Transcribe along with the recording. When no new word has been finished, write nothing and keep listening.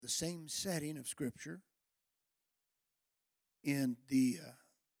same setting of Scripture in the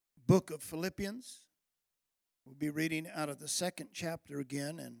book of Philippians. We'll be reading out of the 2nd chapter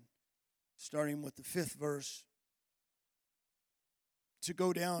again and starting with the 5th verse to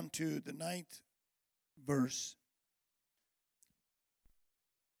go down to the 9th verse.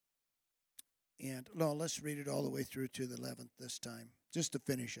 And no, let's read it all the way through to the 11th this time, just to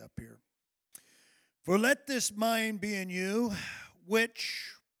finish up here. For let this mind be in you,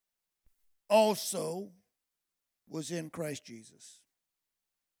 which also was in Christ Jesus,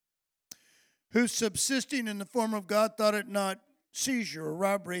 who subsisting in the form of God thought it not seizure or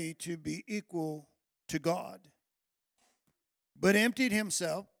robbery to be equal to God, but emptied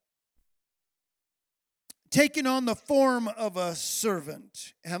himself, taking on the form of a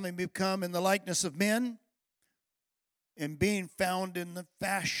servant, having become in the likeness of men, and being found in the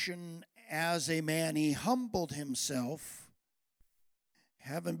fashion as a man, he humbled himself,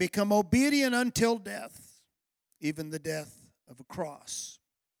 having become obedient until death, even the death of a cross.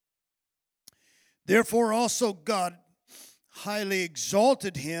 Therefore also God highly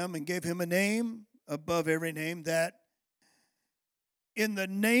exalted him and gave him a name above every name, that in the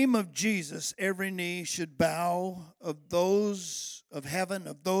name of Jesus, every knee should bow, of those of heaven,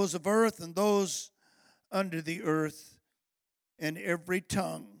 of those of earth, and those under the earth, and every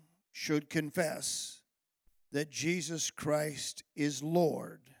tongue should confess that Jesus Christ is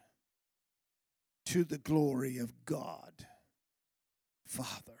Lord, to the glory of God,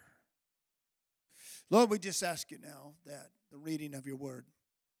 Father. Lord, we just ask you now that the reading of your word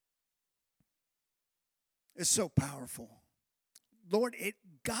is so powerful. Lord, it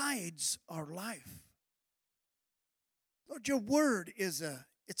guides our life. Lord, your word it's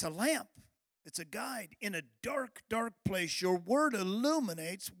a lamp. It's a guide in a dark, dark place. Your word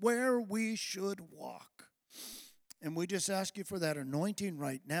illuminates where we should walk. And we just ask you for that anointing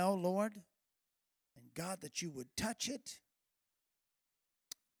right now, Lord. And God, that you would touch it.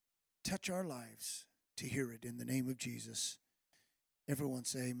 Touch our lives to hear it in the name of Jesus. Everyone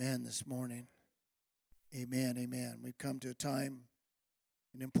say amen this morning. Amen, amen. We've come to a time,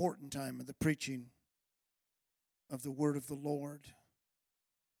 an important time of the preaching of the word of the Lord.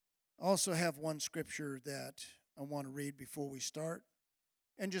 I also have one scripture that I want to read before we start.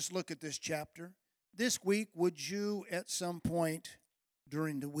 And just look at this chapter. This week, would you at some point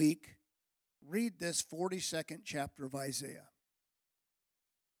during the week read this 42nd chapter of Isaiah?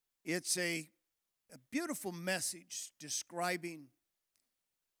 It's a beautiful message describing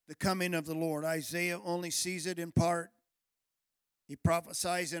the coming of the Lord. Isaiah only sees it in part. He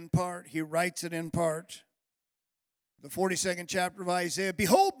prophesies in part. He writes it in part. The 42nd chapter of Isaiah,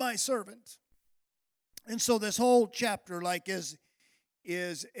 behold my servant. And so this whole chapter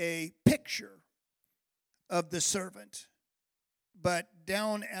is a picture of the servant. But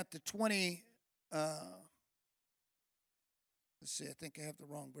down at the 20, let's see, I think I have the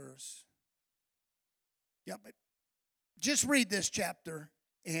wrong verse. Yeah, but just read this chapter,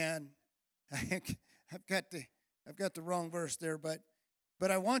 and I've got the wrong verse there, but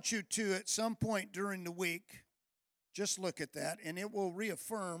I want you to, at some point during the week, just look at that, and it will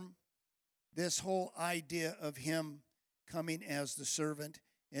reaffirm this whole idea of him coming as the servant.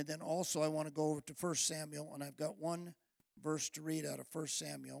 And then also I want to go over to 1 Samuel, and I've got one verse to read out of 1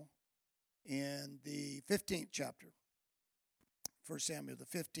 Samuel in the 15th chapter. 1 Samuel, the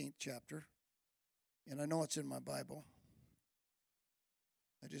 15th chapter. And I know it's in my Bible.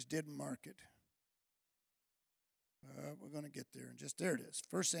 I just didn't mark it. We're going to get there. And just there it is.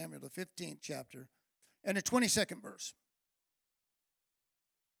 1 Samuel, the 15th chapter. And the 22nd verse.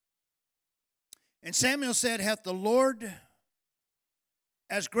 And Samuel said, hath the Lord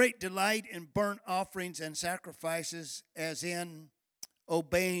as great delight in burnt offerings and sacrifices as in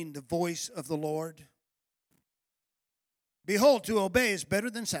obeying the voice of the Lord? Behold, to obey is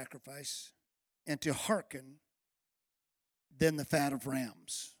better than sacrifice, and to hearken than the fat of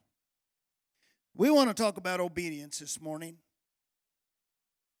rams. We want to talk about obedience this morning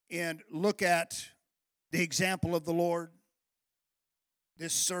and look at the example of the Lord,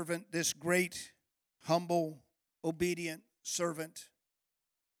 this servant, this great, humble, obedient servant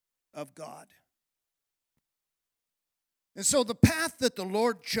of God. And so the path that the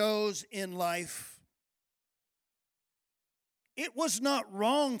Lord chose in life, it was not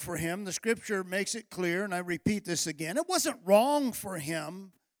wrong for him. The scripture makes it clear, and I repeat this again. It wasn't wrong for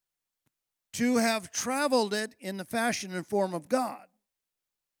him to have traveled it in the fashion and form of God.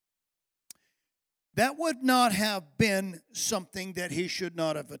 That would not have been something that he should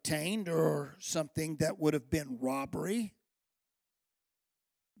not have attained or something that would have been robbery.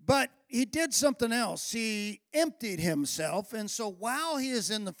 But he did something else. He emptied himself. And so while he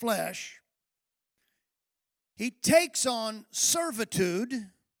is in the flesh, he takes on servitude,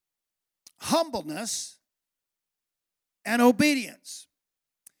 humbleness, and obedience.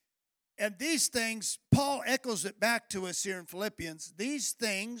 And these things, Paul echoes it back to us here in Philippians. These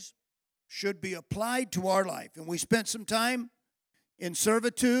things should be applied to our life. And we spent some time in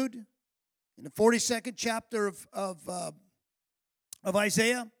servitude in the 42nd chapter of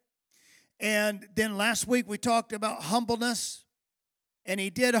Isaiah. And then last week we talked about humbleness. And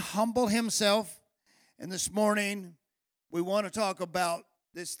he did humble himself. And this morning we want to talk about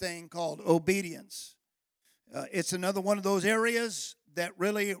this thing called obedience. It's another one of those areas that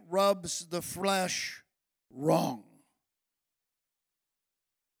really rubs the flesh wrong.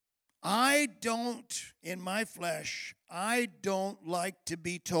 In my flesh, I don't like to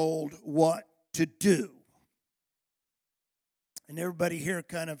be told what to do. And everybody here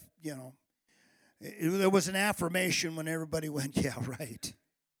kind of, there was an affirmation when everybody went, yeah, right.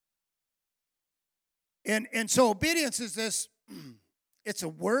 And so obedience is this, it's a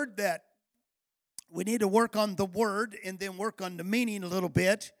word that we need to work on the word and then work on the meaning a little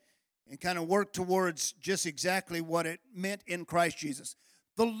bit and kind of work towards just exactly what it meant in Christ Jesus.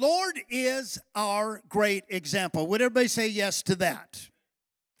 The Lord is our great example. Would everybody say yes to that?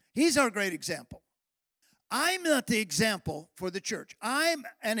 He's our great example. I'm not the example for the church. I'm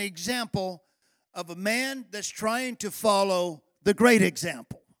an example of a man that's trying to follow the great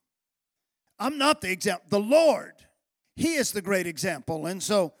example. I'm not the example. The Lord, He is the great example. And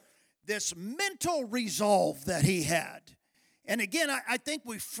so this mental resolve that He had, and again, I think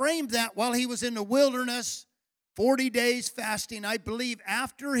we framed that while He was in the wilderness, 40 days fasting, I believe,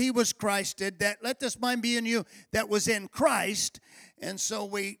 after He was Christed, that let this mind be in you that was in Christ. And so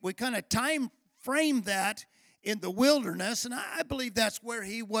we kind of time framed that in the wilderness, and I believe that's where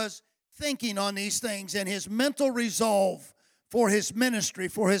He was thinking on these things and His mental resolve for His ministry,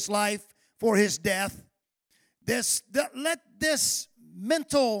 for His life, for His death. Let this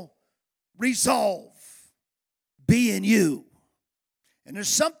mental resolve be in you. And there's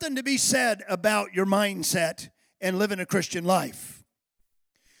something to be said about your mindset and living a Christian life.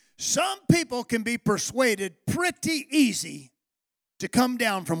 Some people can be persuaded pretty easy to come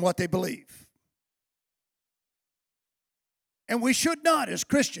down from what they believe. And we should not as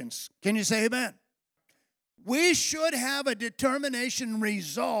Christians. Can you say amen? We should have a determination,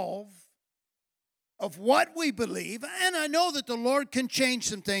 resolve of what we believe. And I know that the Lord can change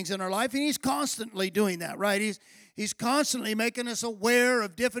some things in our life, and He's constantly doing that, right? He's constantly making us aware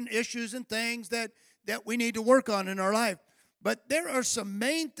of different issues and things that we need to work on in our life. But there are some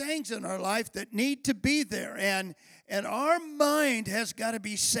main things in our life that need to be there, and our mind has got to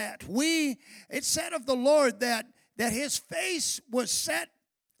be set. It's said of the Lord that His face was set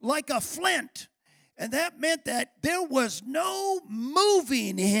like a flint, and that meant that there was no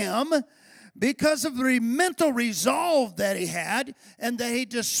moving Him because of the mental resolve that He had and that He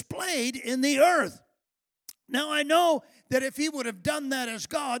displayed in the earth. Now, I know that if He would have done that as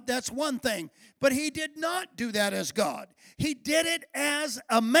God, that's one thing. But He did not do that as God. He did it as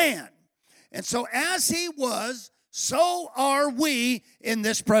a man. And so as He was, so are we in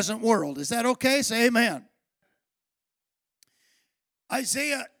this present world. Is that okay? Say amen.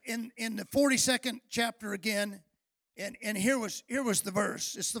 Isaiah in the 42nd chapter again, and here was the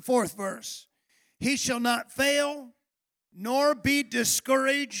verse. It's the 4th verse. He shall not fail, nor be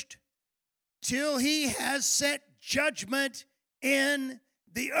discouraged, till He has set judgment in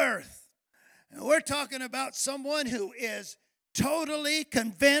the earth. And we're talking about someone who is totally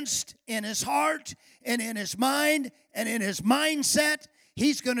convinced in his heart and in his mind and in his mindset.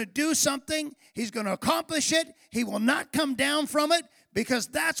 He's going to do something. He's going to accomplish it. He will not come down from it because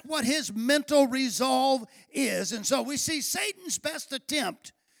that's what his mental resolve is. And so we see Satan's best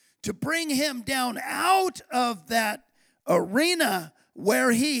attempt to bring him down out of that arena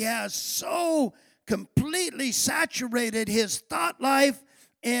where he has so completely saturated his thought life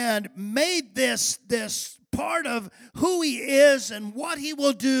and made this part of who he is and what he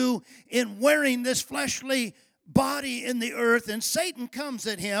will do in wearing this fleshly body in the earth. And Satan comes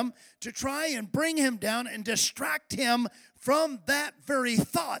at him to try and bring him down and distract him from that very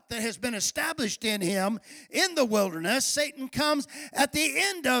thought that has been established in him in the wilderness. Satan comes at the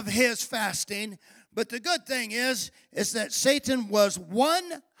end of his fasting. But the good thing is that Satan was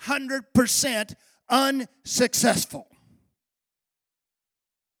 100% unsuccessful.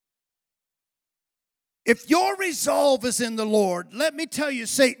 If your resolve is in the Lord, let me tell you,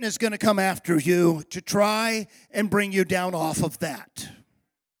 Satan is going to come after you to try and bring you down off of that.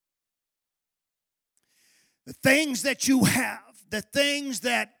 The things that you have, the things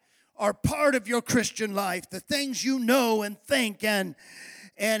that are part of your Christian life, the things you know and think and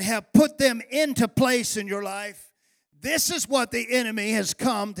have put them into place in your life, this is what the enemy has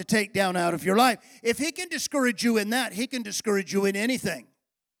come to take down out of your life. If he can discourage you in that, he can discourage you in anything.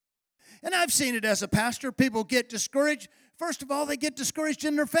 And I've seen it as a pastor. People get discouraged. First of all, they get discouraged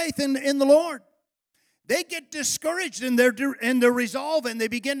in their faith in the Lord. They get discouraged in their resolve, and they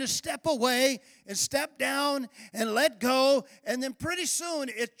begin to step away and step down and let go. And then pretty soon,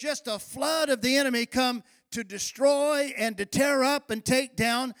 it's just a flood of the enemy come to destroy and to tear up and take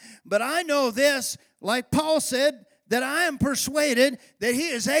down. But I know this, like Paul said, that I am persuaded that he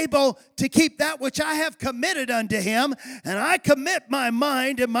is able to keep that which I have committed unto him. And I commit my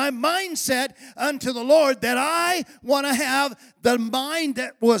mind and my mindset unto the Lord, that I want to have the mind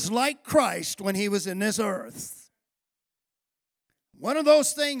that was like Christ when he was in this earth. One of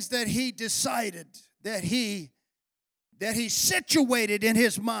those things that he decided, that he situated in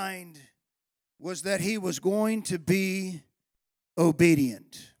his mind, was that he was going to be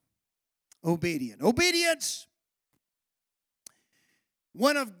obedient. Obedience.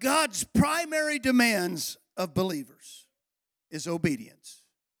 One of God's primary demands of believers is obedience.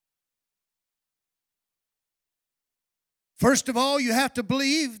 First of all, you have to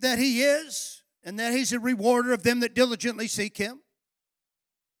believe that he is, and that he's a rewarder of them that diligently seek him.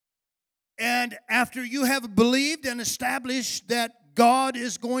 And after you have believed and established that God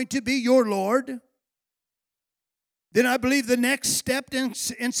is going to be your Lord, then I believe the next step in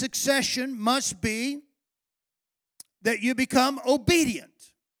succession must be that you become obedient.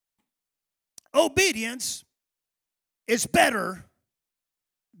 Obedience is better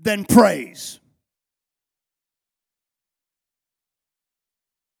than praise.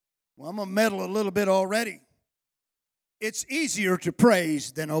 Well, I'm going to meddle a little bit already. It's easier to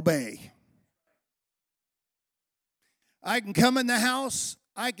praise than obey. I can come in the house,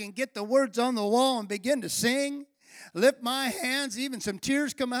 I can get the words on the wall and begin to sing, lift my hands, even some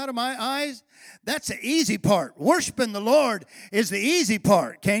tears come out of my eyes. That's the easy part. Worshiping the Lord is the easy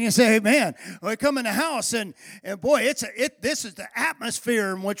part. Can you say amen? We come in the house and boy, this is the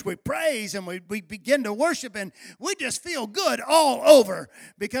atmosphere in which we praise and we begin to worship, and we just feel good all over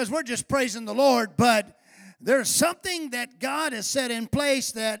because we're just praising the Lord. But there's something that God has set in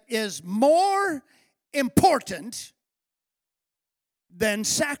place that is more important than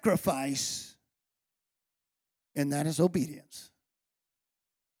sacrifice, and that is obedience.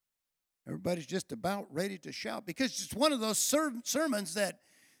 Everybody's just about ready to shout because it's one of those sermons that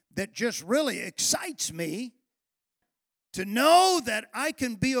just really excites me to know that I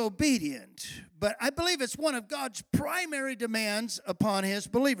can be obedient. But I believe it's one of God's primary demands upon his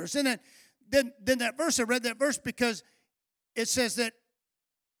believers. And then that verse, I read that verse because it says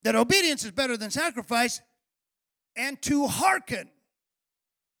that obedience is better than sacrifice, and to hearken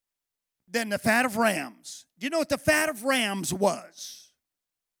than the fat of rams. Do you know what the fat of rams was?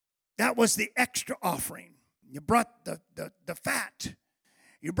 That was the extra offering. You brought the fat.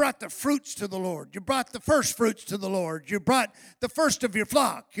 You brought the fruits to the Lord. You brought the first fruits to the Lord. You brought the first of your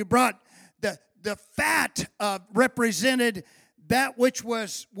flock. You brought the fat represented that which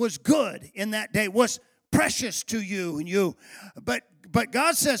was good in that day, was precious to you and you. But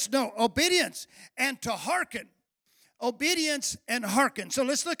God says, no, obedience and to hearken. Obedience and hearken. So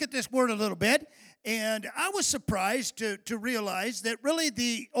let's look at this word a little bit. And I was surprised to realize that really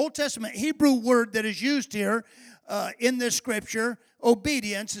the Old Testament Hebrew word that is used here in this scripture,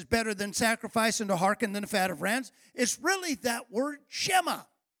 obedience is better than sacrifice, and to hearken than the fat of rams. It's really that word Shema.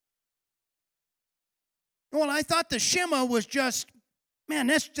 Well, I thought the Shema was just, man,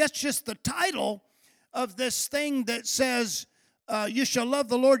 that's just the title of this thing that says, you shall love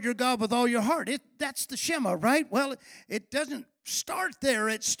the Lord your God with all your heart. That's the Shema, right? Well, it doesn't start there.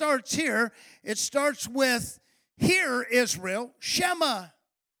 It starts here. It starts with, hear Israel, Shema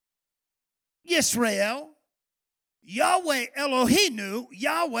Yisrael, Yahweh Eloheinu,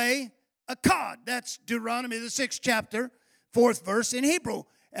 Yahweh Akkad. That's Deuteronomy, the 6th chapter, 4th verse in Hebrew.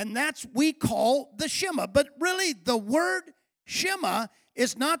 And that's we call the Shema. But really, the word Shema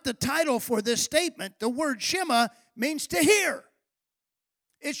is not the title for this statement. The word Shema means to hear.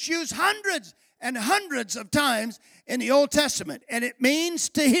 It's used hundreds and hundreds of times in the Old Testament, and it means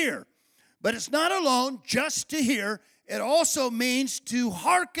to hear. But it's not alone just to hear. It also means to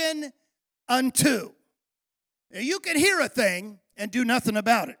hearken unto. Now, you can hear a thing and do nothing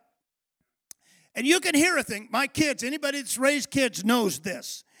about it. And you can hear a thing. My kids, anybody that's raised kids knows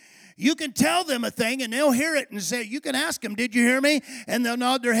this. You can tell them a thing and they'll hear it and say, you can ask them, did you hear me? And they'll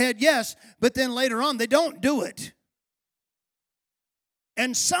nod their head yes, but then later on they don't do it.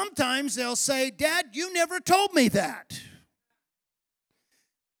 And sometimes they'll say, Dad, you never told me that.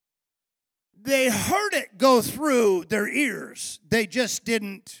 they heard it go through their ears. They just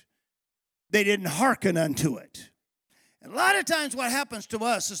didn't hearken unto it. And a lot of times what happens to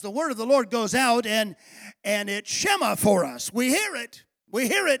us is the word of the Lord goes out and it's Shema for us. We hear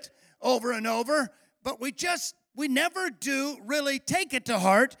it over and over, but we never do really take it to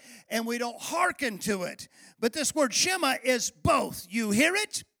heart, and we don't hearken to it. But this word Shema is both. You hear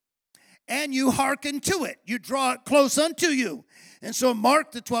it and you hearken to it. You draw it close unto you. And so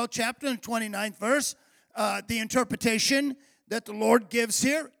Mark, the 12th chapter and 29th verse, the interpretation that the Lord gives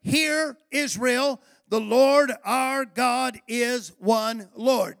here, hear Israel, the Lord our God is one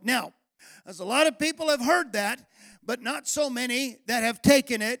Lord. Now, as a lot of people have heard that, but not so many that have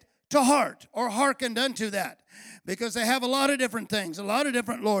taken it to heart or hearkened unto that. Because they have a lot of different things, a lot of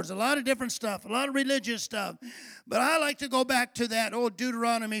different lords, a lot of different stuff, a lot of religious stuff. But I like to go back to that old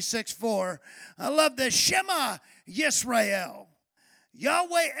Deuteronomy 6:4. I love the Shema Yisrael.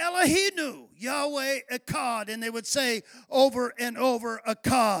 Yahweh Eloheinu, Yahweh Echad, and they would say over and over,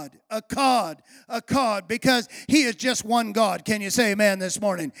 Echad, Echad, Echad, because he is just one God. Can you say amen this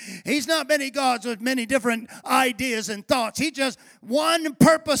morning? He's not many gods with many different ideas and thoughts. He's just one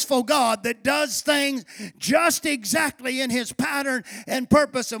purposeful God that does things just exactly in his pattern and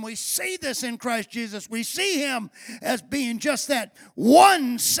purpose, and we see this in Christ Jesus. We see him as being just that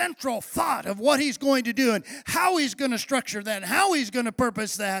one central thought of what he's going to do and how he's going to structure that, how he's going to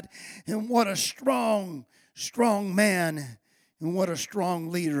purpose that, and what a strong man and what a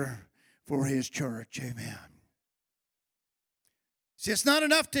strong leader for his church. Amen. See, it's not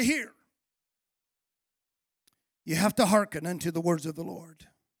enough to hear. You have to hearken unto the words of the Lord.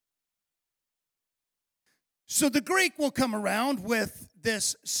 So the Greek will come around with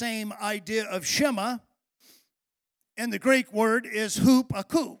this same idea of Shema, and the Greek word is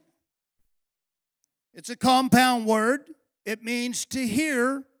hupaku. It's a compound word. It means to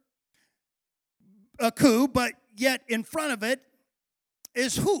hear, aku, but yet in front of it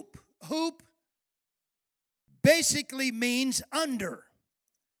is hoop. Hoop basically means under.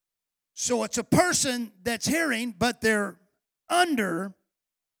 So it's a person that's hearing, but they're under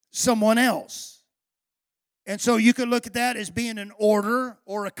someone else. And so you could look at that as being an order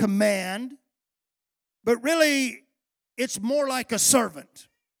or a command, but really it's more like a servant.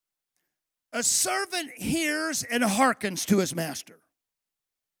 A servant hears and hearkens to his master.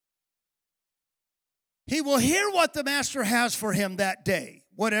 He will hear what the master has for him that day.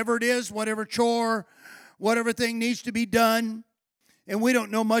 Whatever it is, whatever chore, whatever thing needs to be done. And we don't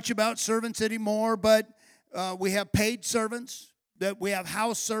know much about servants anymore, but we have paid servants, that we have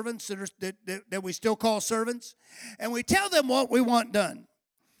house servants that we still call servants. And we tell them what we want done.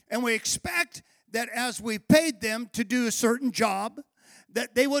 And we expect that as we paid them to do a certain job,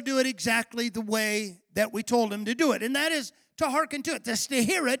 that they will do it exactly the way that we told them to do it. And that is to hearken to it. That's to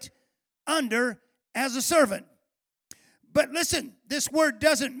hear it under as a servant. But listen, this word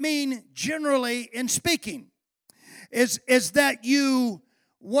doesn't mean generally in speaking. Is that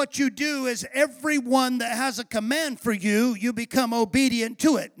what you do is everyone that has a command for you, you become obedient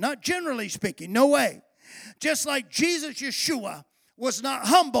to it. Not generally speaking, no way. Just like Jesus, Yeshua, was not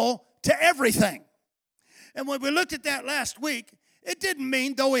humble to everything. And when we looked at that last week, it didn't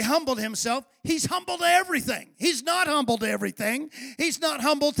mean, though he humbled himself, he's humble to everything. He's not humble to everything. He's not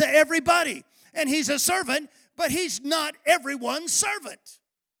humble to everybody. And he's a servant, but he's not everyone's servant.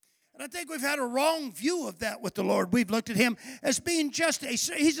 And I think we've had a wrong view of that with the Lord. We've looked at him as being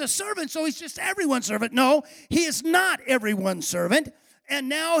he's a servant, so he's just everyone's servant. No, he is not everyone's servant. And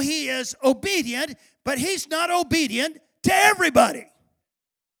now he is obedient, but he's not obedient to everybody.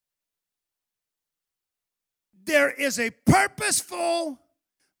 There is a purposeful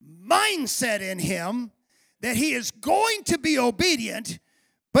mindset in him that he is going to be obedient,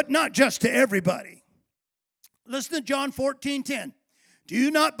 but not just to everybody. Listen to John 14:10. Do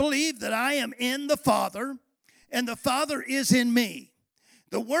you not believe that I am in the Father, and the Father is in me?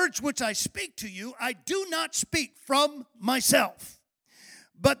 The words which I speak to you, I do not speak from myself.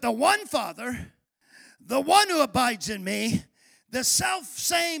 But the one Father, the one who abides in me, the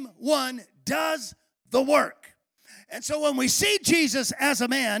self-same one does the work. And so when we see Jesus as a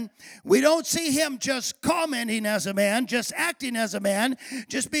man, we don't see him just commenting as a man, just acting as a man,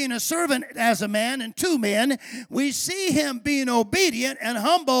 just being a servant as a man and to men. We see him being obedient and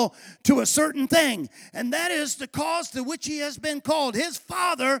humble to a certain thing. And that is the cause to which he has been called. His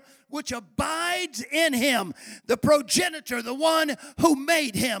Father, which abides in him, the progenitor, the one who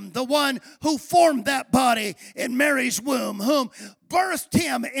made him, the one who formed that body in Mary's womb, whom birthed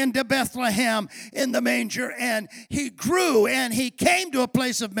him into Bethlehem in the manger, and he grew and he came to a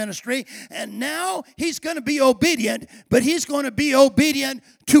place of ministry, and now he's going to be obedient, but he's going to be obedient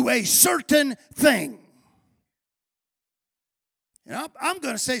to a certain thing. And I'm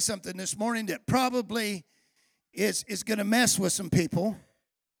going to say something this morning that probably is going to mess with some people,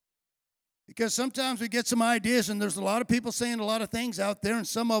 because sometimes we get some ideas, and there's a lot of people saying a lot of things out there, and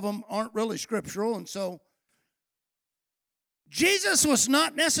some of them aren't really scriptural. And so Jesus was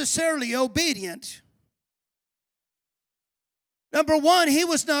not necessarily obedient. Number one, he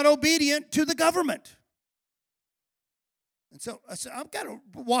was not obedient to the government. And so I've got to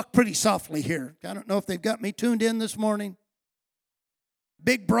walk pretty softly here. I don't know if they've got me tuned in this morning.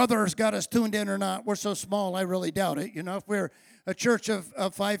 Big Brother has got us tuned in or not. We're so small, I really doubt it. You know, if we're a church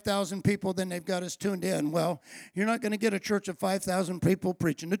of 5,000 people, then they've got us tuned in. Well, you're not going to get a church of 5,000 people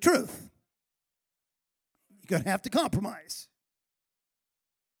preaching the truth. You're going to have to compromise.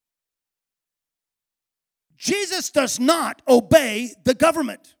 Jesus does not obey the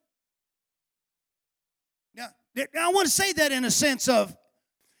government. Now, I want to say that in a sense of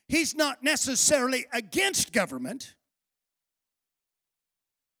he's not necessarily against government,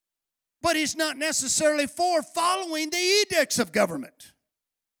 but he's not necessarily for following the edicts of government.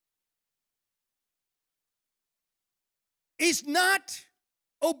 He's not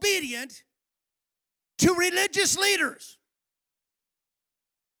obedient to religious leaders.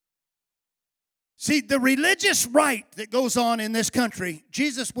 See, the religious right that goes on in this country,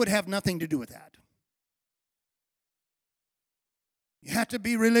 Jesus would have nothing to do with that. You have to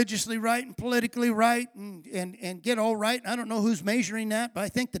be religiously right and politically right and get all right. I don't know who's measuring that, but I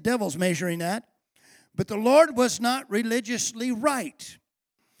think the devil's measuring that. But the Lord was not religiously right.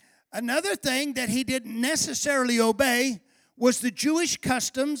 Another thing that he didn't necessarily obey was the Jewish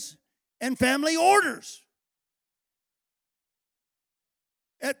customs and family orders.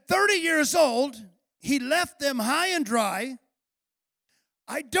 At 30 years old, he left them high and dry.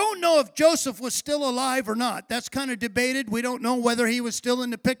 I don't know if Joseph was still alive or not. That's kind of debated. We don't know whether he was still in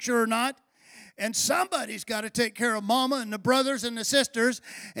the picture or not. And somebody's got to take care of mama and the brothers and the sisters.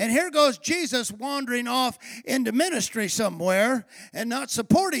 And here goes Jesus wandering off into ministry somewhere and not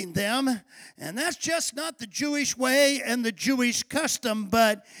supporting them. And that's just not the Jewish way and the Jewish custom.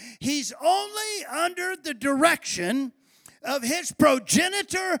 But he's only under the direction of his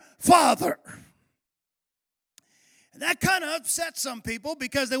progenitor father. And that kind of upsets some people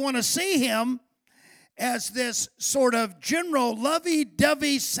because they want to see him as this sort of general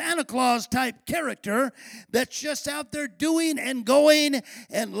lovey-dovey Santa Claus type character that's just out there doing and going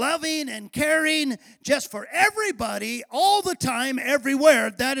and loving and caring just for everybody all the time,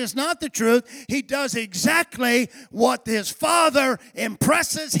 everywhere. That is not the truth. He does exactly what his father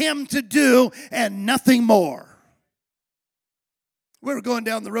impresses him to do and nothing more. We were going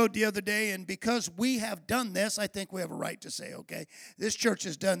down the road the other day, and because we have done this, I think we have a right to say, okay, this church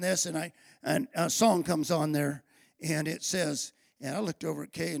has done this, and a song comes on there, and it says, and I looked over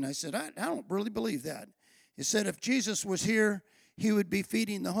at Kay, and I said, I don't really believe that. It said, if Jesus was here, he would be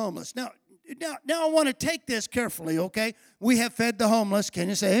feeding the homeless. Now I want to take this carefully, okay? We have fed the homeless. Can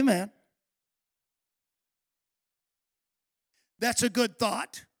you say amen? That's a good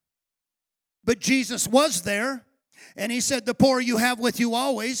thought. But Jesus was there. And he said, the poor you have with you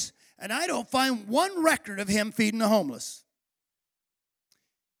always. And I don't find one record of him feeding the homeless.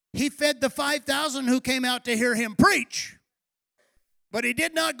 He fed the 5,000 who came out to hear him preach. But he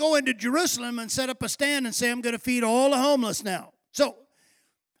did not go into Jerusalem and set up a stand and say, I'm going to feed all the homeless now. So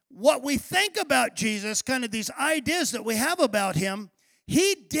what we think about Jesus, kind of these ideas that we have about him,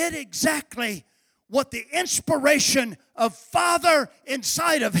 he did exactly what the inspiration of Father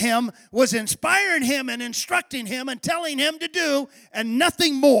inside of him was inspiring him and instructing him and telling him to do, and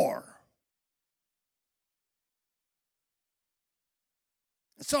nothing more.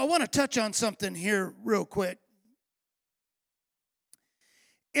 So I want to touch on something here real quick.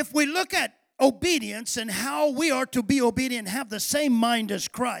 If we look at obedience and how we are to be obedient and have the same mind as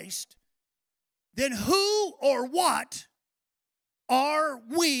Christ, then who or what are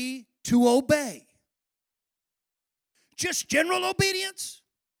we to obey? Just general obedience?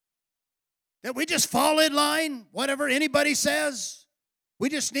 That we just fall in line, whatever anybody says? We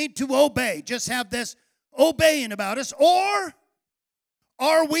just need to obey. Just have this obeying about us. Or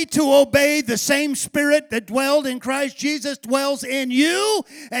are we to obey the same Spirit that dwelled in Christ Jesus dwells in you,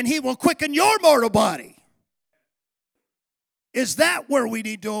 and he will quicken your mortal body? Is that where we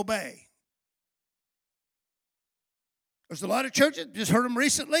need to obey? There's a lot of churches, just heard them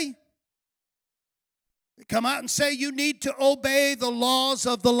recently. They come out and say you need to obey the laws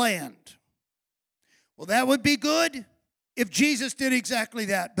of the land. Well, that would be good, if Jesus did exactly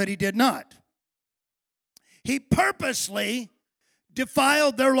that, but he did not. He purposely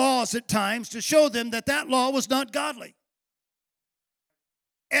defiled their laws at times to show them that that law was not godly.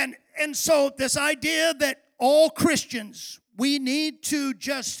 And so this idea that all Christians, we need to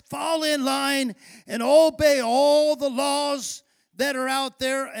just fall in line and obey all the laws that are out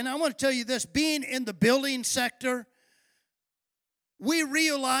there. And I want to tell you this, being in the building sector, we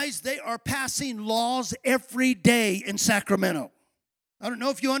realize they are passing laws every day in Sacramento. I don't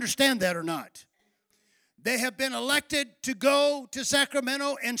know if you understand that or not. They have been elected to go to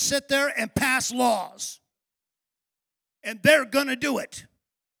Sacramento and sit there and pass laws. And they're going to do it.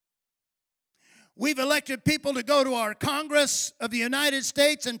 We've elected people to go to our Congress of the United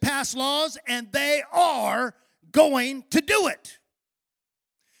States and pass laws, and they are going to do it.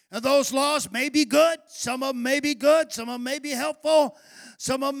 Now, those laws may be good. Some of them may be good. Some of them may be helpful.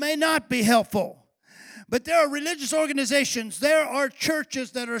 Some of them may not be helpful. But there are religious organizations, there are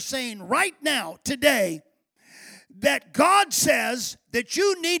churches that are saying right now, today, that God says that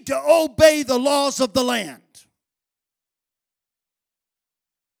you need to obey the laws of the land.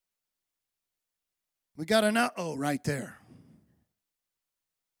 We got an uh-oh right there.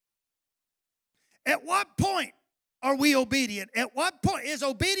 At what point are we obedient? At what point is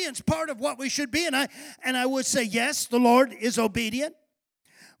obedience part of what we should be? And I would say yes, the Lord is obedient,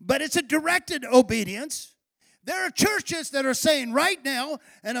 but it's a directed obedience. There are churches that are saying right now,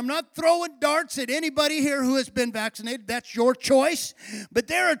 and I'm not throwing darts at anybody here who has been vaccinated, that's your choice, but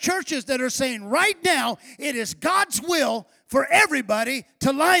there are churches that are saying right now it is God's will for everybody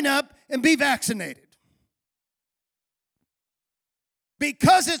to line up and be vaccinated.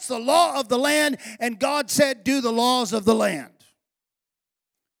 Because it's the law of the land, and God said, do the laws of the land.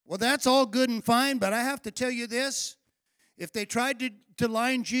 Well, that's all good and fine, but I have to tell you this. If they tried to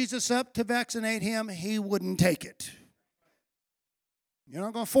line Jesus up to vaccinate him, he wouldn't take it. You're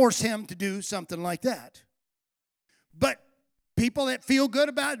not going to force him to do something like that. But people that feel good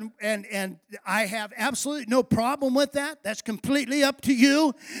about it, and I have absolutely no problem with that. That's completely up to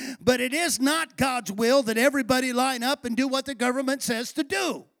you. But it is not God's will that everybody line up and do what the government says to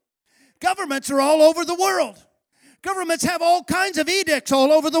do. Governments are all over the world. Governments have all kinds of edicts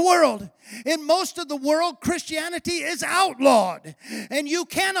all over the world. In most of the world, Christianity is outlawed, and you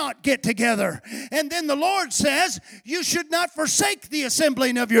cannot get together. And then the Lord says, you should not forsake the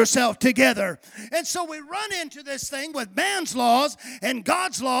assembling of yourself together. And so we run into this thing with man's laws and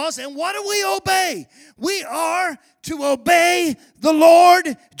God's laws, and what do we obey? We are to obey the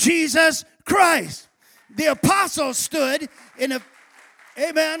Lord Jesus Christ. The apostles stood in a,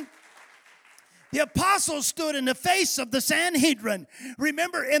 amen. The apostles stood in the face of the Sanhedrin,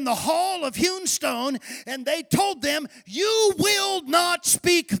 remember, in the hall of hewn stone, and they told them, you will not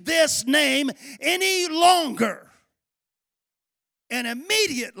speak this name any longer. And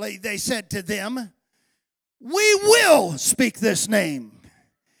immediately they said to them, we will speak this name,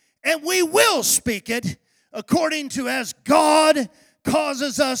 and we will speak it according to as God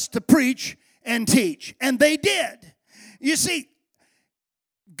causes us to preach and teach. And they did. You see,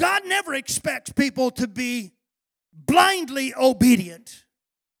 God never expects people to be blindly obedient.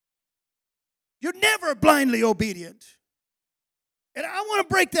 You're never blindly obedient. And I want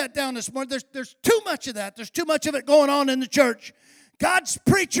to break that down this morning. There's too much of that. There's too much of it going on in the church. God's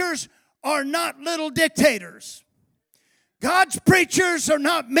preachers are not little dictators. God's preachers are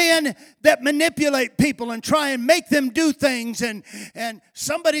not men that manipulate people and try and make them do things. And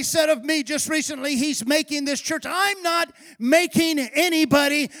somebody said of me just recently, he's making this church. I'm not making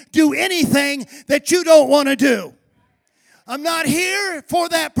anybody do anything that you don't want to do. I'm not here for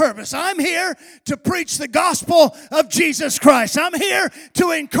that purpose. I'm here to preach the gospel of Jesus Christ. I'm here to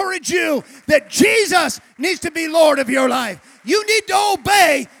encourage you that Jesus needs to be Lord of your life. You need to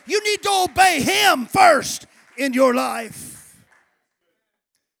obey. You need to obey him first in your life.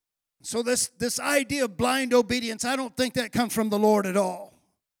 So this idea of blind obedience, I don't think that comes from the Lord at all.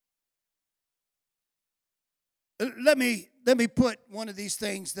 Let me put one of these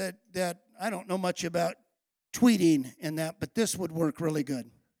things that I don't know much about tweeting and that, but this would work really good.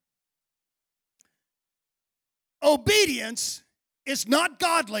 Obedience is not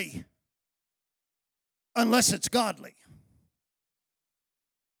godly unless it's godly.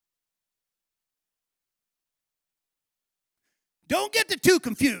 Don't get the two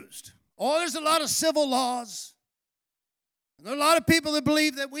confused. Oh, there's a lot of civil laws. There are a lot of people that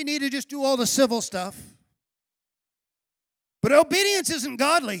believe that we need to just do all the civil stuff. But obedience isn't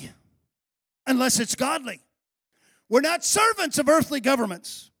godly unless it's godly. We're not servants of earthly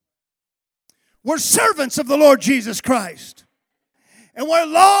governments. We're servants of the Lord Jesus Christ. And where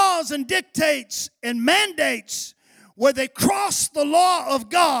laws and dictates and mandates where they cross the law of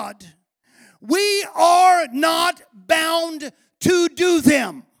God, we are not bound to do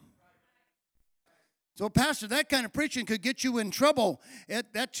them. So, Pastor, that kind of preaching could get you in trouble.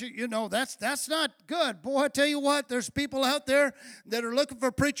 That's not good. Boy, I tell you what, there's people out there that are looking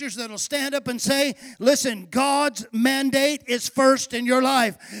for preachers that'll stand up and say, listen, God's mandate is first in your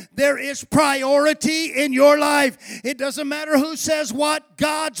life. There is priority in your life. It doesn't matter who says what.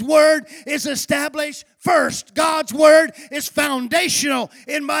 God's word is established first. God's word is foundational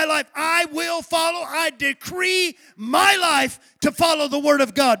in my life. I will follow. I decree my life to follow the word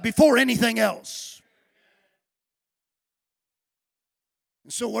of God before anything else.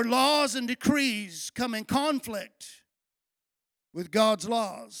 So where laws and decrees come in conflict with God's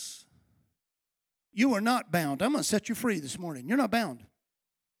laws, you are not bound. I'm going to set you free this morning. You're not bound.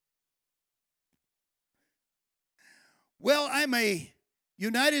 Well, I'm a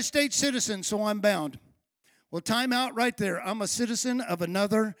United States citizen, so I'm bound. Well, time out right there. I'm a citizen of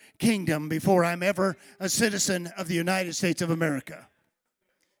another kingdom before I'm ever a citizen of the United States of America.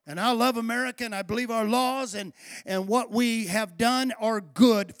 And I love America, and I believe our laws and what we have done are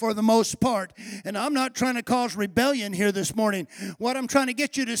good for the most part. And I'm not trying to cause rebellion here this morning. What I'm trying to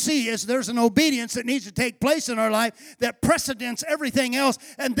get you to see is there's an obedience that needs to take place in our life that precedents everything else.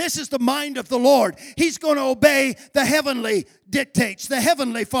 And this is the mind of the Lord. He's going to obey the heavenly dictates, the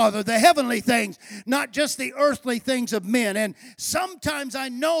heavenly Father, the heavenly things, not just the earthly things of men. And sometimes I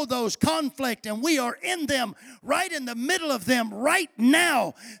know those conflict, and we are in them, right in the middle of them right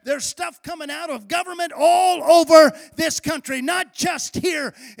now. There's stuff coming out of government all over this country, not just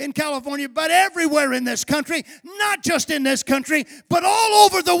here in California, but everywhere in this country, not just in this country, but all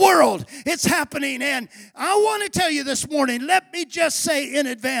over the world. It's happening. And I want to tell you this morning, let me just say in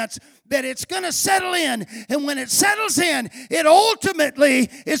advance, that it's going to settle in. And when it settles in, it ultimately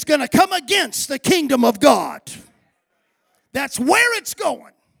is going to come against the kingdom of God. That's where it's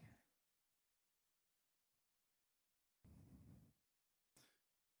going.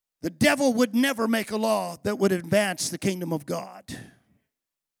 The devil would never make a law that would advance the kingdom of God.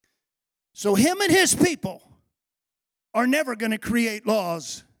 So him and his people are never going to create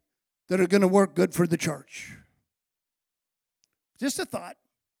laws that are going to work good for the church. Just a thought.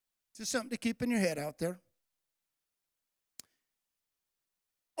 Just something to keep in your head out there.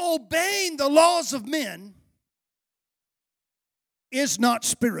 Obeying the laws of men is not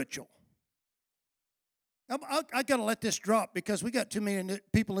spiritual. I got to let this drop because we got too many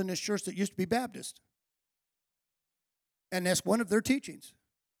people in this church that used to be Baptist. And that's one of their teachings.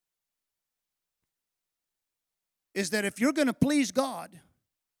 Is that if you're going to please God,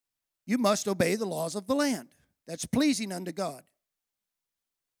 you must obey the laws of the land. That's pleasing unto God.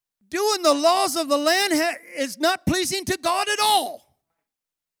 Doing the laws of the land is not pleasing to God at all.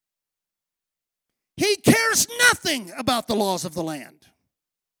 He cares nothing about the laws of the land.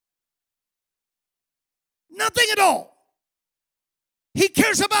 Nothing at all. He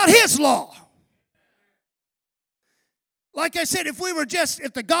cares about His law. Like I said, if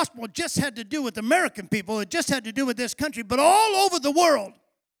the gospel just had to do with American people, it just had to do with this country, but all over the world,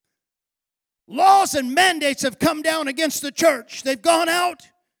 laws and mandates have come down against the church. They've gone out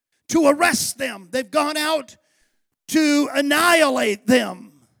to arrest them. They've gone out to annihilate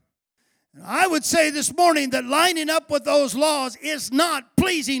them. And I would say this morning that lining up with those laws is not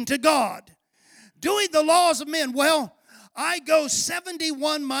pleasing to God. Doing the laws of men, well, I go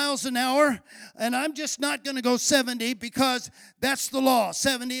 71 miles an hour, and I'm just not going to go 70 because that's the law,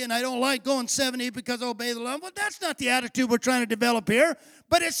 70, and I don't like going 70 because I obey the law. Well, that's not the attitude we're trying to develop here,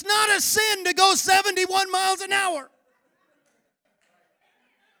 but it's not a sin to go 71 miles an hour.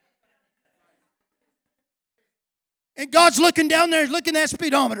 And God's looking down there, looking at that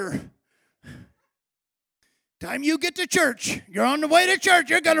speedometer. Time you get to church, you're on the way to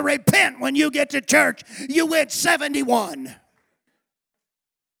church, you're going to repent when you get to church. You went 71.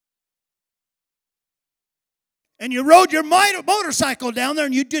 And you rode your motorcycle down there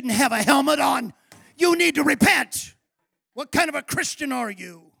and you didn't have a helmet on. You need to repent. What kind of a Christian are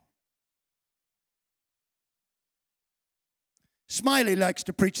you? Smiley likes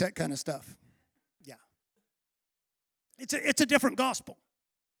to preach that kind of stuff. Yeah. It's a different gospel.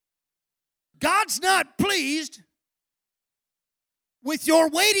 God's not pleased with your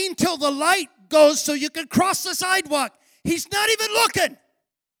waiting till the light goes so you can cross the sidewalk. He's not even looking.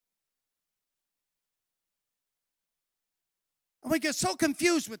 And we get so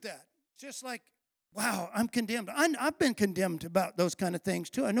confused with that. It's just like, wow, I'm condemned. I've been condemned about those kind of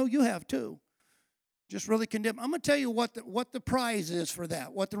things too. I know you have too. Just really condemned. I'm going to tell you what the prize is for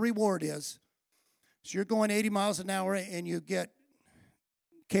that, what the reward is. So you're going 80 miles an hour and you get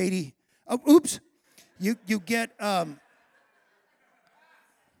Katie. Oh, oops. you get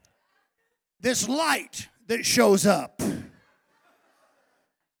this light that shows up.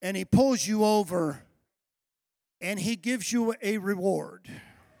 And he pulls you over and he gives you a reward.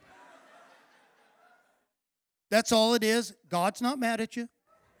 That's all it is. God's not mad at you.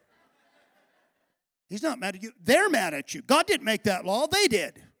 He's not mad at you. They're mad at you. God didn't make that law. They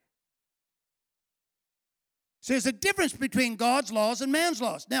did. So there's a difference between God's laws and man's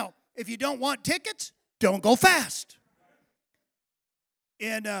laws. Now, if you don't want tickets, don't go fast.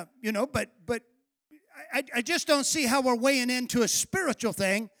 And, but I just don't see how we're weighing into a spiritual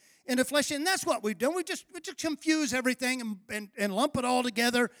thing in the flesh. And that's what we've done. We just confuse everything and lump it all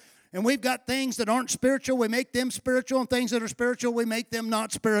together. And we've got things that aren't spiritual, we make them spiritual, and things that are spiritual, we make them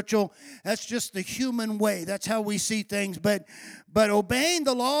not spiritual. That's just the human way. That's how we see things. But obeying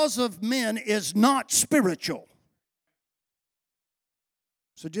the laws of men is not spiritual.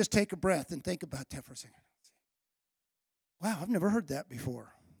 So just take a breath and think about that for a second. Wow, I've never heard that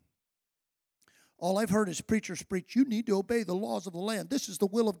before. All I've heard is preachers preach, you need to obey the laws of the land. This is the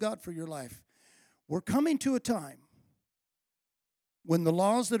will of God for your life. We're coming to a time when the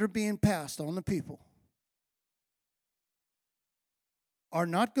laws that are being passed on the people are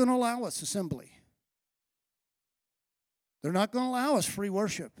not going to allow us assembly. They're not going to allow us free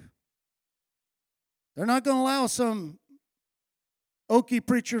worship. They're not going to allow some oaky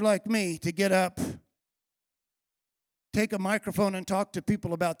preacher like me to get up, take a microphone and talk to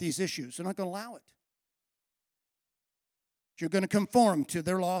people about these issues. They're not going to allow it. You're going to conform to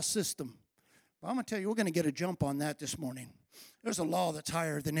their law system. Well, I'm going to tell you, we're going to get a jump on that this morning. There's a law that's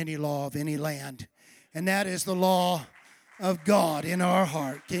higher than any law of any land, and that is the law of God in our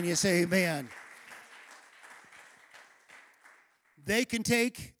heart. Can you say amen? They can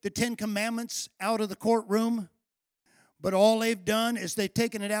take the 10 Commandments out of the courtroom, but all they've done is they've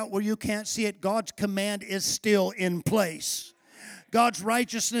taken it out where you can't see it. God's command is still in place. God's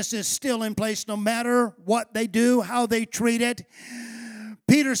righteousness is still in place no matter what they do, how they treat it.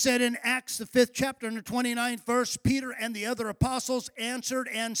 Peter said in Acts, the 5th chapter and the 29th verse, Peter and the other apostles answered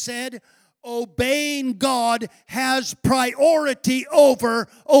and said, obeying God has priority over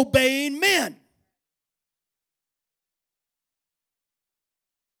obeying men.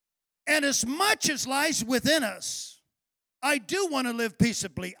 And as much as lies within us, I do want to live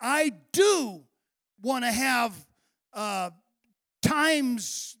peaceably. I do want to have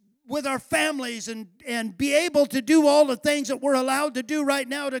times with our families and be able to do all the things that we're allowed to do right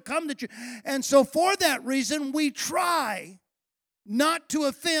now to come to church. And so for that reason, we try not to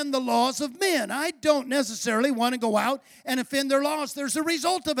offend the laws of men. I don't necessarily want to go out and offend their laws. There's a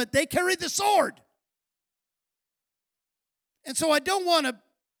result of it. They carry the sword. And so I don't want to,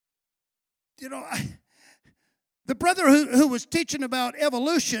 the brother who was teaching about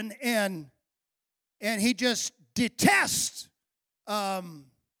evolution and he just detests,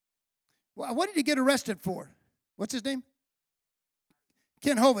 what did he get arrested for? What's his name?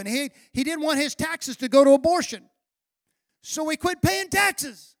 Ken Hovind. He didn't want his taxes to go to abortion. So he quit paying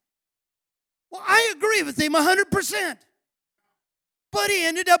taxes. Well, I agree with him 100%. But he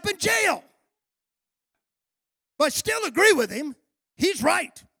ended up in jail. But I still agree with him. He's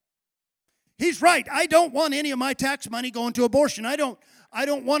right. He's right. I don't want any of my tax money going to abortion. I don't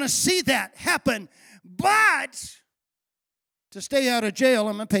want to see that happen. But to stay out of jail,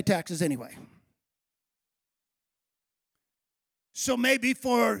 I'm going to pay taxes anyway. So maybe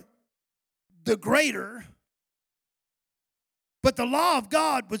for the greater, but the law of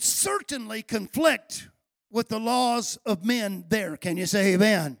God would certainly conflict with the laws of men there. Can you say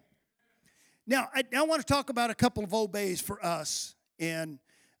amen? Now, I want to talk about a couple of obeys for us. And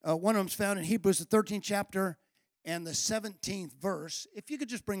one of them is found in Hebrews, the 13th chapter and the 17th verse. If you could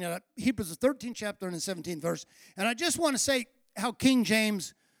just bring that up. Hebrews, the 13th chapter and the 17th verse. And I just want to say how King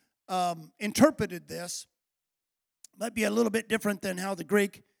James interpreted this. Might be a little bit different than how the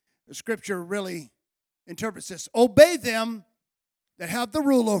Greek scripture really interprets this. Obey them that have the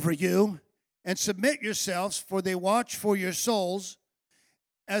rule over you, and submit yourselves, for they watch for your souls,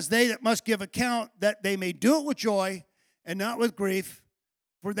 as they that must give account, that they may do it with joy and not with grief,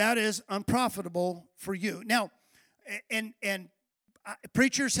 for that is unprofitable for you. Now, and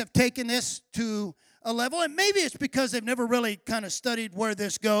preachers have taken this to a level, and maybe it's because they've never really kind of studied where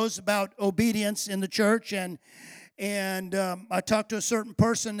this goes about obedience in the church. And I talked to a certain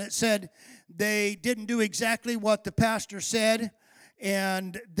person that said they didn't do exactly what the pastor said,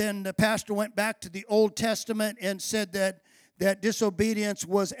 and then the pastor went back to the Old Testament and said that disobedience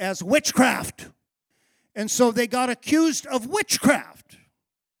was as witchcraft, and so they got accused of witchcraft.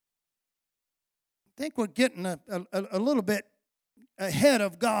 I think we're getting a little bit ahead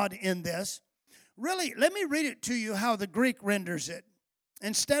of God in this. Really, let me read it to you how the Greek renders it.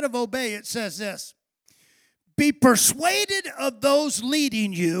 Instead of obey, it says this: be persuaded of those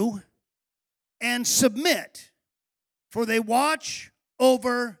leading you and submit, for they watch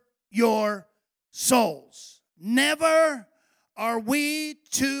over your souls. Never are we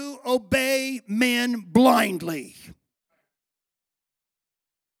to obey men blindly.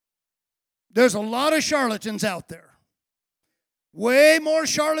 There's a lot of charlatans out there. Way more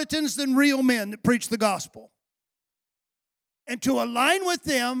charlatans than real men that preach the gospel. And to align with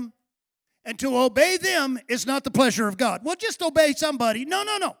them and to obey them is not the pleasure of God. Well, just obey somebody. No.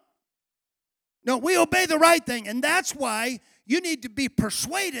 No, we obey the right thing. And that's why you need to be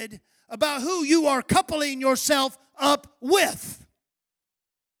persuaded about who you are coupling yourself up with.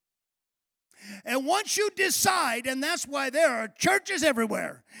 And once you decide, and that's why there are churches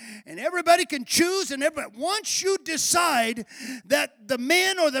everywhere, and everybody can choose, once you decide that the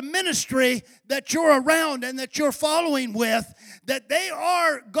men or the ministry that you're around and that you're following with, that they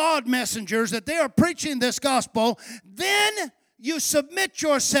are God messengers, that they are preaching this gospel, then you submit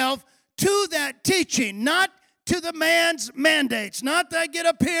yourself to that teaching, not to the man's mandates. Not that I get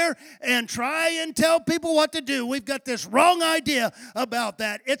up here and try and tell people what to do. We've got this wrong idea about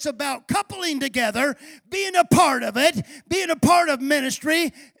that. It's about coupling together, being a part of it, being a part of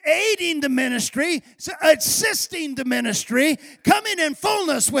ministry, aiding the ministry, assisting the ministry, coming in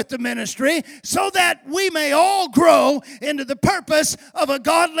fullness with the ministry, so that we may all grow into the purpose of a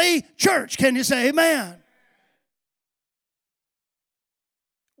godly church. Can you say amen?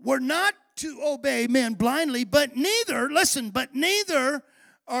 We're not to obey men blindly, but neither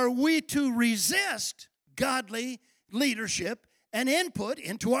are we to resist godly leadership and input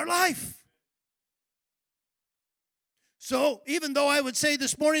into our life. So even though I would say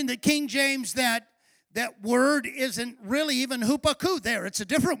this morning that King James, that word isn't really even hupaku there. It's a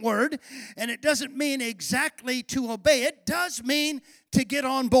different word, and it doesn't mean exactly to obey. It does mean to get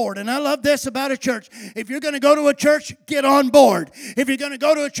on board. And I love this about a church. If you're going to go to a church, get on board. If you're going to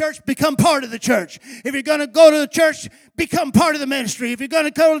go to a church, become part of the church. If you're going to go to the church, become part of the ministry. If you're going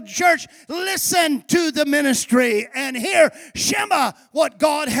to go to church, listen to the ministry and hear Shema, what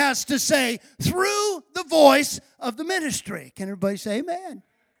God has to say through the voice of the ministry. Can everybody say amen?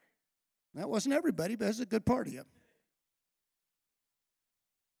 That wasn't everybody, but it was a good part of you.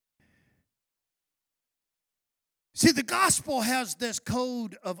 See, the gospel has this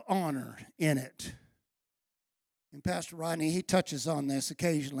code of honor in it. And Pastor Rodney, he touches on this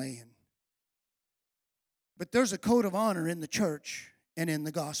occasionally. But there's a code of honor in the church and in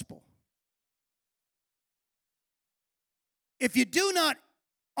the gospel. If you do not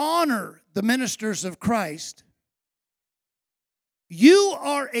honor the ministers of Christ, you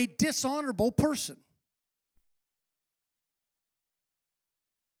are a dishonorable person.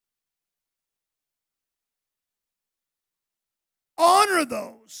 Honor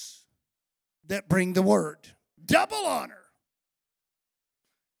those that bring the word. Double honor.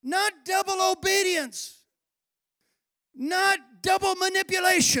 Not double obedience. Not double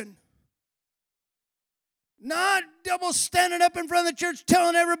manipulation. Not double standing up in front of the church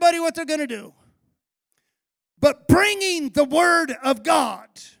telling everybody what they're going to do. But bringing the word of God.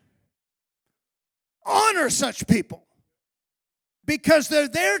 Honor such people. Because they're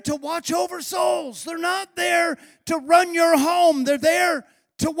there to watch over souls. They're not there to run your home. They're there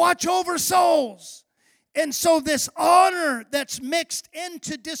to watch over souls. And so this honor that's mixed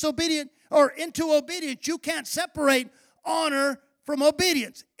into disobedience or into obedience, you can't separate honor from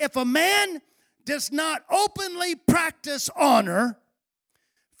obedience. If a man does not openly practice honor,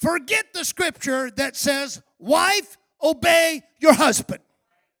 forget the scripture that says, wife, obey your husband.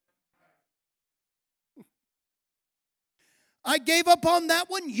 I gave up on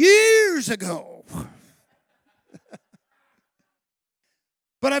that one years ago.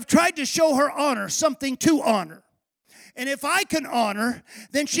 But I've tried to show her honor, something to honor. And if I can honor,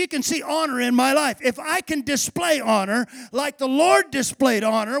 then she can see honor in my life. If I can display honor like the Lord displayed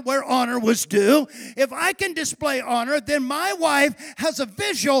honor where honor was due, if I can display honor, then my wife has a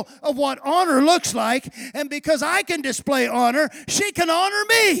visual of what honor looks like. And because I can display honor, she can honor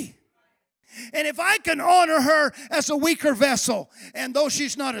me. And if I can honor her as a weaker vessel, and though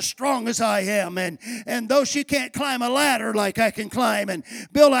she's not as strong as I am, and though she can't climb a ladder like I can climb, and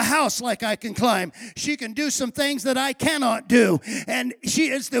build a house like I can climb, she can do some things that I cannot do. And she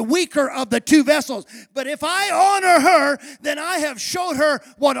is the weaker of the two vessels. But if I honor her, then I have showed her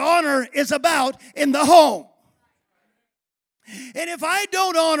what honor is about in the home. And if I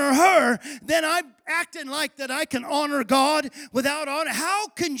don't honor her, then I'm acting like that I can honor God without honor. How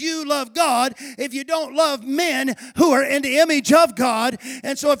can you love God if you don't love men who are in the image of God?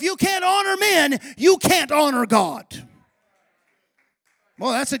 And so if you can't honor men, you can't honor God.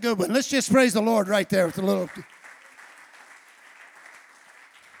 Well, that's a good one. Let's just praise the Lord right there with a little.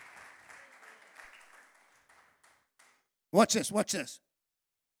 Watch this, watch this.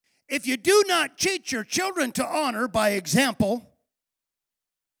 If you do not teach your children to honor by example,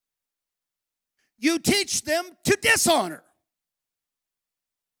 you teach them to dishonor.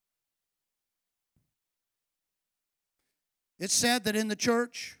 It's sad that in the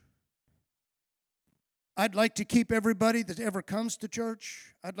church, I'd like to keep everybody that ever comes to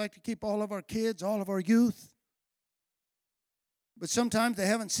church. I'd like to keep all of our kids, all of our youth. But sometimes they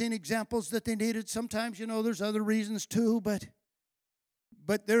haven't seen examples that they needed. Sometimes, there's other reasons too. But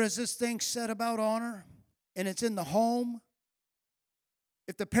there is this thing said about honor, and it's in the home.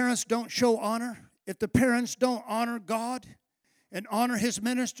 If the parents don't show honor, if the parents don't honor God and honor His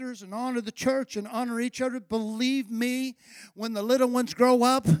ministers and honor the church and honor each other, believe me, when the little ones grow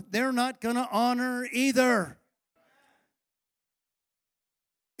up, they're not going to honor either.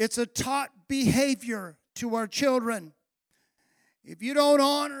 It's a taught behavior to our children. If you don't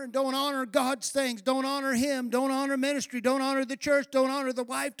honor and don't honor God's things, don't honor Him, don't honor ministry, don't honor the church, don't honor the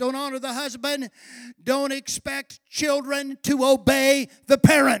wife, don't honor the husband, don't expect children to obey the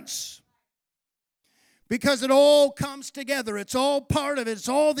parents. Because it all comes together. It's all part of it. It's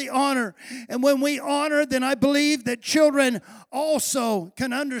all the honor. And when we honor, then I believe that children also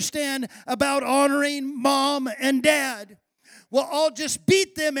can understand about honoring mom and dad. Well, I'll just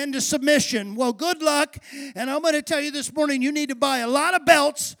beat them into submission. Well, good luck. And I'm going to tell you this morning, you need to buy a lot of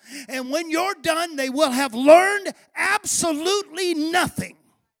belts. And when you're done, they will have learned absolutely nothing.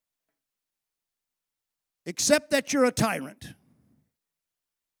 Except that you're a tyrant.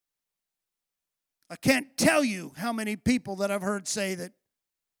 I can't tell you how many people that I've heard say that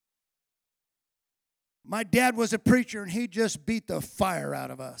my dad was a preacher and he just beat the fire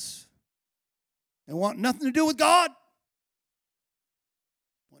out of us. And want nothing to do with God.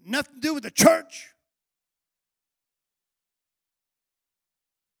 Nothing to do with the church.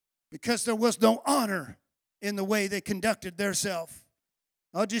 Because there was no honor in the way they conducted themselves.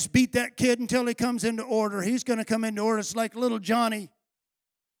 I'll just beat that kid until he comes into order. He's going to come into order. It's like little Johnny.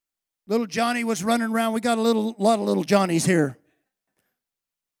 Little Johnny was running around. We got a lot of little Johnnies here.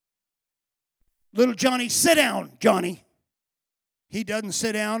 Little Johnny, sit down, Johnny. He doesn't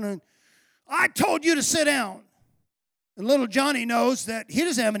sit down. And I told you to sit down. And little Johnny knows that he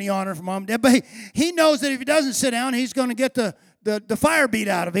doesn't have any honor for mom and dad, but he knows that if he doesn't sit down, he's going to get the fire beat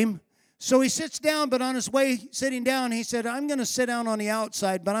out of him. So he sits down, but on his way sitting down, he said, I'm going to sit down on the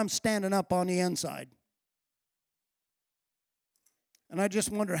outside, but I'm standing up on the inside. And I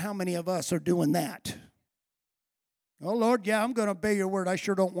just wonder how many of us are doing that. Oh, Lord, yeah, I'm going to obey your word. I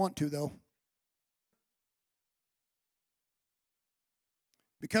sure don't want to, though.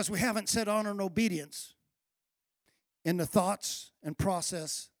 Because we haven't said honor and obedience in the thoughts and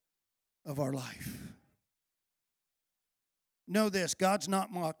process of our life. Know this, God's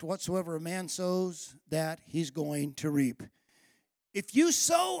not mocked. Whatsoever a man sows, that he's going to reap. If you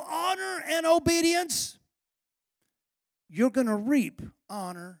sow honor and obedience, you're going to reap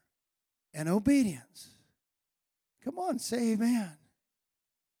honor and obedience. Come on, say amen.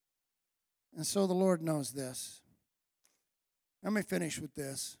 And so the Lord knows this. Let me finish with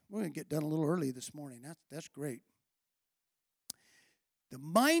this. We're going to get done a little early this morning. That's great. The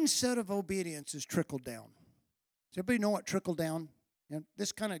mindset of obedience is trickle down. Does everybody know what trickle down? And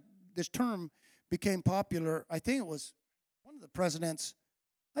this term became popular. I think it was one of the presidents.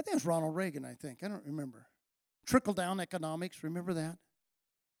 I think it was Ronald Reagan. I don't remember. Trickle down economics. Remember that?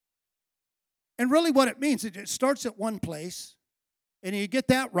 And really, what it means is it starts at one place, and you get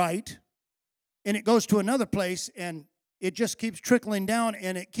that right, and it goes to another place, and it just keeps trickling down,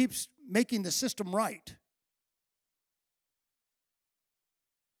 and it keeps making the system right.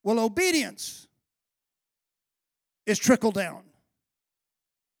 Well, obedience is trickle down.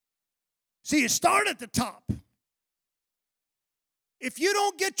 See, you start at the top. If you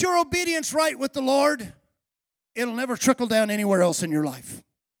don't get your obedience right with the Lord, it'll never trickle down anywhere else in your life.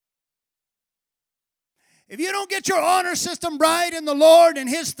 If you don't get your honor system right in the Lord and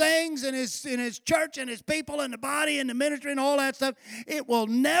His things and His church and His people and the body and the ministry and all that stuff, it will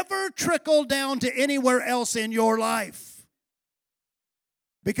never trickle down to anywhere else in your life.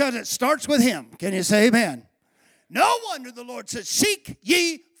 Because it starts with Him. Can you say amen? No wonder the Lord says, seek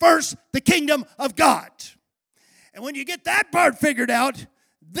ye first the kingdom of God. And when you get that part figured out,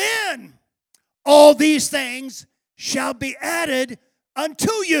 then all these things shall be added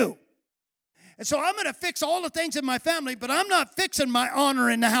unto you. And so I'm going to fix all the things in my family, but I'm not fixing my honor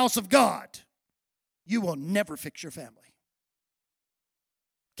in the house of God. You will never fix your family.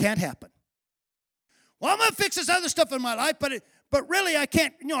 Can't happen. Well, I'm going to fix this other stuff in my life, but really I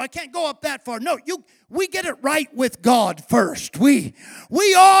can't go up that far. No, we get it right with God first. We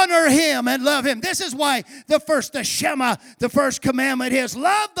honor Him and love Him. This is why the Shema, the first commandment is,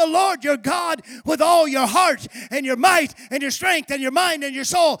 love the Lord your God with all your heart and your might and your strength and your mind and your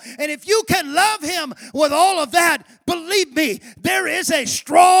soul. And if you can love Him with all of that, believe me, there is a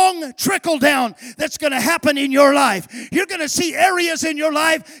strong trickle down that's going to happen in your life. You're going to see areas in your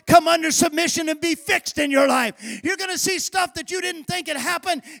life come under submission and be fixed in your life. You're going to see stuff that you didn't think had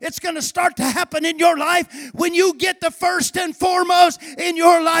happened. It's going to start to happen in your life when you get the first and foremost in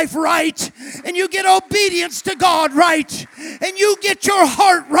your life right, and you get obedience to God right, and you get your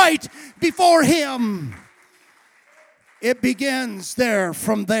heart right before Him. It begins there.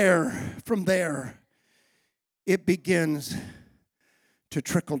 From there, it begins to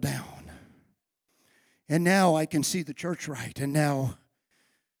trickle down. And now I can see the church right, and now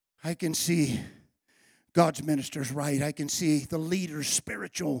I can see God's ministers right. I can see the leaders'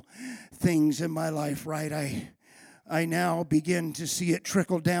 spiritual things in my life right. I now begin to see it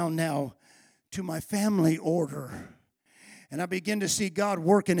trickle down now to my family order. And I begin to see God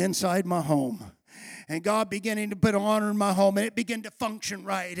working inside my home. And God beginning to put honor in my home, and it began to function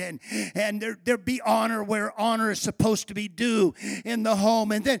right. And there be honor where honor is supposed to be due in the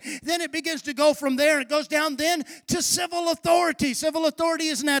home. And then it begins to go from there. It goes down then to civil authority. Civil authority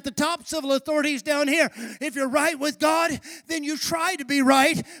isn't at the top. Civil authority is down here. If you're right with God, then you try to be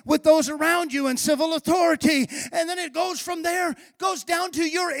right with those around you in civil authority. And then it goes from there, goes down to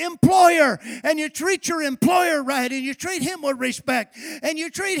your employer. And you treat your employer right, and you treat him with respect, and you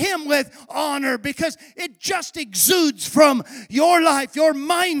treat him with honor, because it just exudes from your life. Your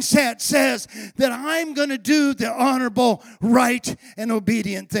mindset says that I'm going to do the honorable, right, and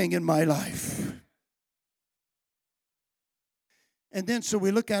obedient thing in my life. And then so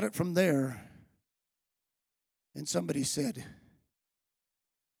we look at it from there, and somebody said,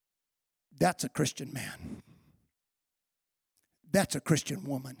 that's a Christian man. That's a Christian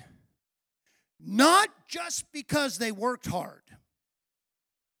woman. Not just because they worked hard.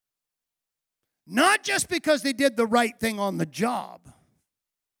 Not just because they did the right thing on the job,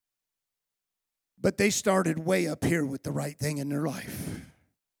 but they started way up here with the right thing in their life.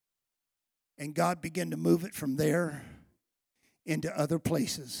 And God began to move it from there into other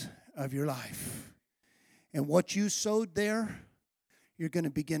places of your life. And what you sowed there, you're going to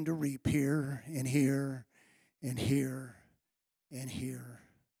begin to reap here and here and here and here.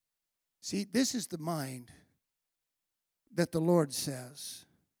 See, this is the mind that the Lord says,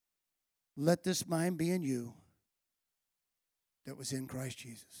 let this mind be in you that was in Christ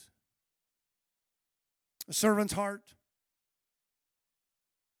Jesus. A servant's heart,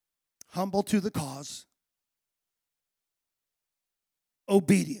 humble to the cause,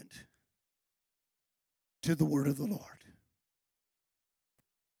 obedient to the word of the Lord.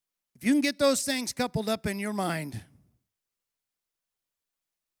 If you can get those things coupled up in your mind,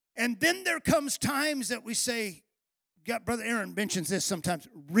 and then there comes times that we say, Brother Aaron mentions this sometimes,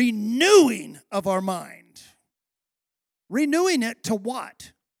 renewing of our mind. Renewing it to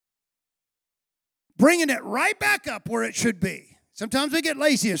what? Bringing it right back up where it should be. Sometimes we get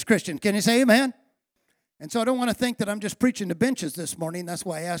lazy as Christians. Can you say amen? And so I don't want to think that I'm just preaching to benches this morning. That's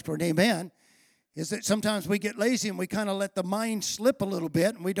why I asked for an amen. Is that sometimes we get lazy and we kind of let the mind slip a little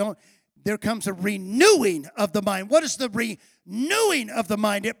bit, and we don't. There comes a renewing of the mind. What is the renewing of the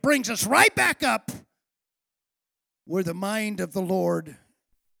mind? It brings us right back up where the mind of the Lord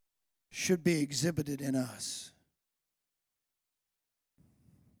should be exhibited in us.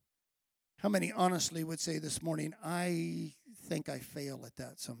 How many honestly would say this morning, I think I fail at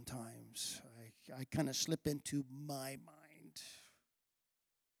that sometimes. I kind of slip into my mind.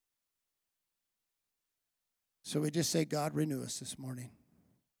 So we just say, God, renew us this morning.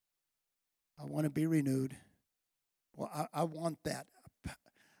 I want to be renewed. Well, I want that.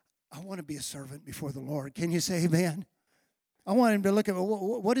 I want to be a servant before the Lord. Can you say amen? I want him to look at me.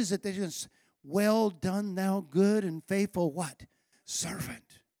 What is it that is, well done, thou good and faithful what? Servant.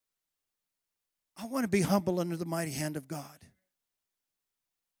 I want to be humble under the mighty hand of God.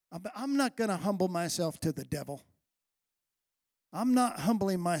 I'm not going to humble myself to the devil. I'm not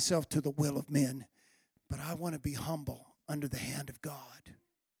humbling myself to the will of men, but I want to be humble under the hand of God.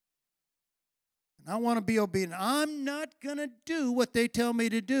 And I want to be obedient. I'm not going to do what they tell me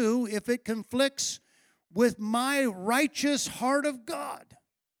to do if it conflicts with my righteous heart of God.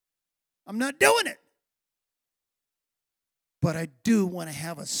 I'm not doing it. but I do want to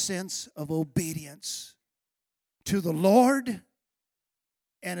have a sense of obedience to the Lord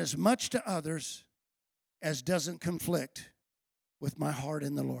and as much to others as doesn't conflict with my heart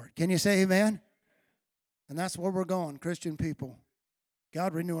in the Lord. Can you say amen? And that's where we're going, Christian people.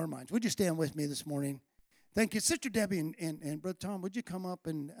 God, renew our minds. Would you stand with me this morning? Thank you. Sister Debbie and Brother Tom, would you come up,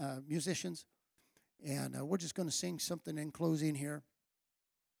 and musicians? And we're just going to sing something in closing here.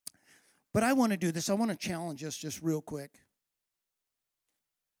 But I want to do this. I want to challenge us just real quick.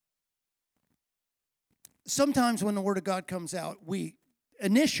 Sometimes when the Word of God comes out, we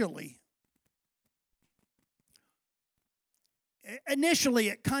initially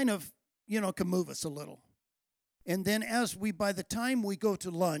it kind of, can move us a little. And then by the time we go to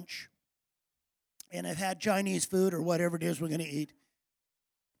lunch and have had Chinese food or whatever it is we're going to eat,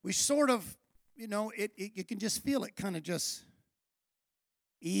 we sort of, you can just feel it kind of just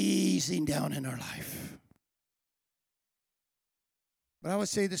easing down in our life. But I would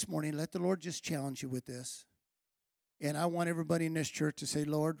say this morning, let the Lord just challenge you with this. And I want everybody in this church to say,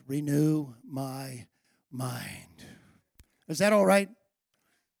 Lord, renew my mind. Is that all right?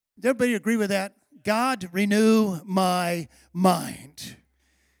 Does everybody agree with that? God, renew my mind.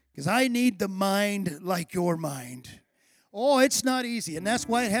 Because I need the mind like your mind. Oh, it's not easy, and that's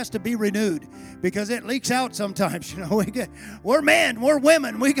why it has to be renewed, because it leaks out sometimes. We're men, we're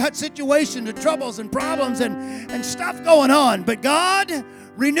women, we got situations and troubles and problems and stuff going on. But God,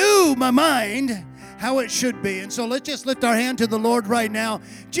 renew my mind how it should be. And so let's just lift our hand to the Lord right now.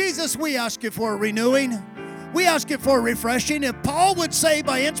 Jesus, we ask you for a renewing. We ask you for refreshing. If Paul would say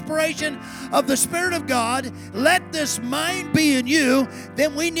by inspiration of the Spirit of God, let this mind be in you,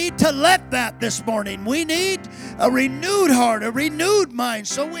 then we need to let that this morning. We need a renewed heart, a renewed mind,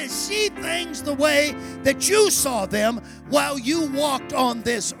 so we see things the way that you saw them while you walked on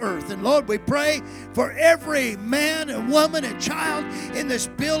this earth. And Lord, we pray for every man and woman and child in this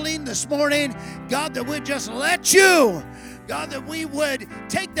building this morning, God, that we just let you, God, that we would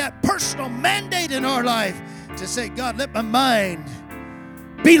take that personal mandate in our life to say, God, let my mind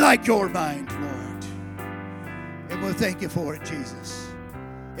be like your mind, Lord. And we'll thank you for it, Jesus.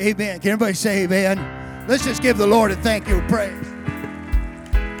 Amen. Can everybody say amen? Let's just give the Lord a thank you praise.